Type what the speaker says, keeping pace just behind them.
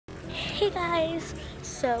Hey guys,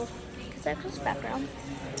 so because I have this background,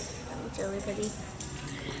 it's really pretty.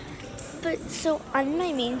 But so on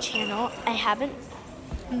my main channel, I haven't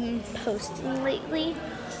been posting lately,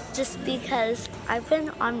 just because I've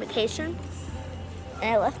been on vacation and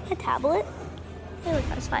I left my tablet. Hey, look at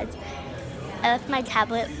my slides. I left my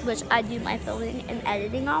tablet, which I do my filming and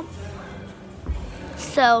editing on.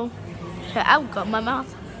 So, I'll go my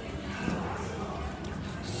mouth.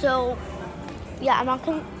 So, yeah, I'm not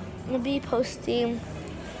gonna be posting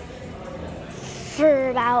for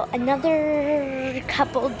about another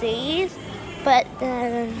couple days, but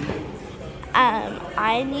then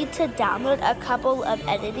I need to download a couple of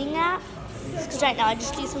editing apps, because right now I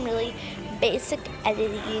just do some really basic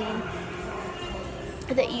editing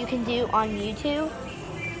that you can do on YouTube.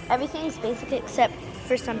 Everything's basic except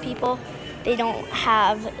for some people, they don't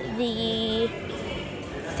have the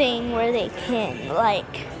thing where they can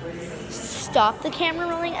like stop the camera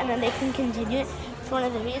rolling and then they can continue it for one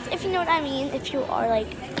of the videos, if you know what I mean, if you are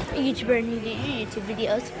like a YouTuber and you do YouTube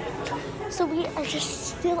videos. So we are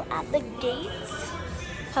just still at the Gates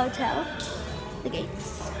Hotel, the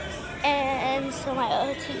Gates, and so my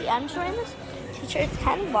OT, I'm just wearing this t-shirt, it's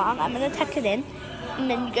kind of long, I'm gonna tuck it in, and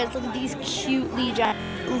then you guys look at these cute Levi's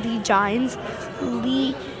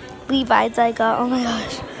I got, oh my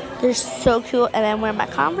gosh, they're so cool, and I'm wearing my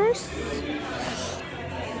Converse.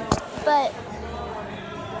 But,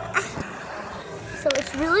 so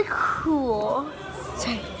it's really cool.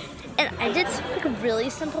 Sorry. And I did some like really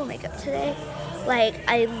simple makeup today. Like,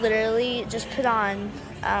 I literally just put on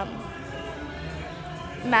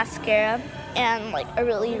mascara and like a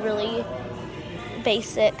really, really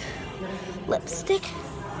basic lipstick.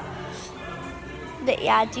 But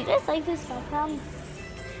yeah, do you guys like this background?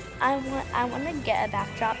 I want to get a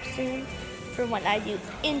backdrop soon for when I do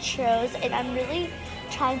intros, and I'm really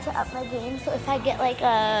trying to up my game. So if I get like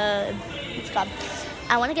a, what's it called?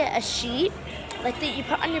 I want to get a sheet like that you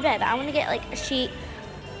put on your bed. But I want to get like a sheet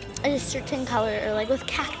in a certain color, or like with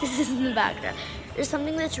cactuses in the background. There's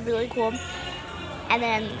something that's really cool, and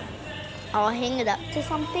then I'll hang it up to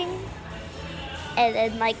something, and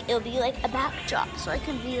then like it'll be like a backdrop, so I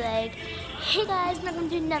can be like, hey guys, I'm going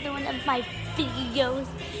to do another one of my videos,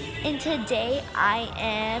 and today I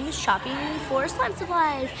am shopping for slime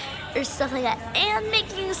supplies or stuff like that, and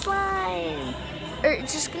making slime, or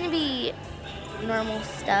it's just gonna be normal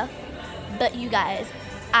stuff. But you guys,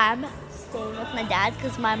 I'm staying with my dad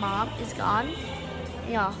because my mom is gone.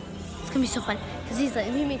 Yeah, it's gonna be so fun because he's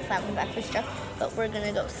like, we make slime in the back of his truck, but we're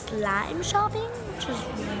gonna go slime shopping, which is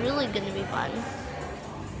really gonna be fun.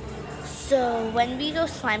 So when we go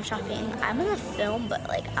slime shopping, I'm gonna film, but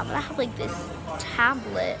like I'm gonna have like this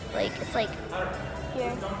tablet, like it's like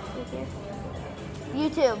here,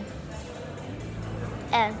 YouTube.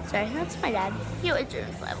 And sorry, that's my dad. He always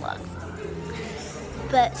does my vlogs.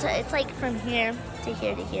 But so it's like from here to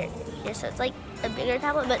here to here to here. So it's like a bigger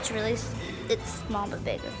tablet, but it's small but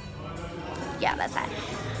bigger. Yeah, that's that.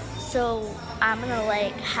 So I'm gonna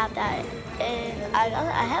like have that, and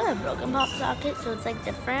I have a broken pop socket, so it's like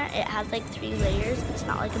different. It has like 3 layers. It's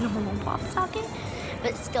not like a normal pop socket,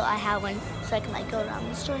 but still I have one, so I can like go around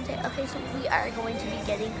the store and say, okay, so we are going to be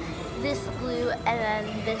getting this glue, and then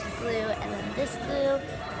this glue, and then this glue,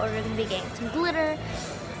 or we're gonna be getting some glitter.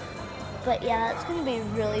 But yeah, it's gonna be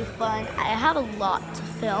really fun. I have a lot to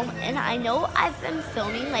film, and I know I've been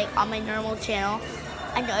filming like on my normal channel.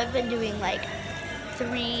 I know I've been doing like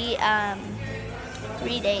 3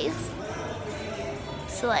 days.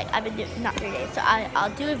 So like I've been doing, not 3 days. So I'll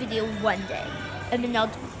do a video one day, and then I'll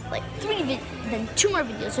do like 2 more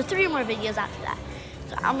videos, or 3 more videos after that.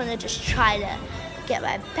 So I'm gonna just try to get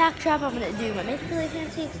my backdrop. I'm gonna do my makeup really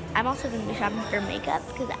fancy. I'm also gonna be shopping for makeup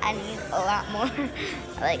because I need a lot more.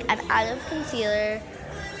 Like, I'm out of concealer.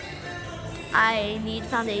 I need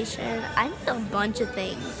foundation. I need a bunch of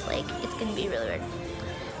things. Like, it's gonna be really weird.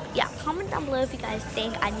 Yeah, comment down below if you guys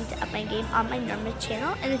think I need to up my game on my normal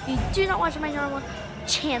channel. And if you do not watch my normal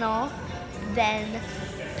channel, then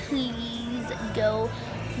please go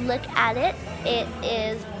look at it. It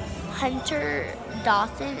is Hunter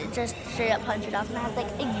Dawson. It's just straight up Hunter Dawson. It has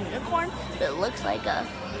like a unicorn, but it looks like a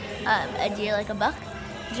deer, like a buck.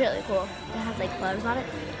 It's really cool. It has like flowers on it.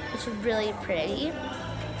 It's really pretty.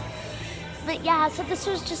 But yeah, so this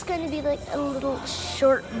was just going to be like a little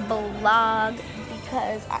short vlog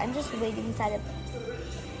because I'm just waiting inside a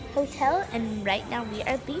hotel, and right now we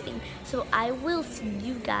are leaving. So I will see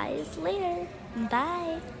you guys later.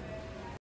 Bye.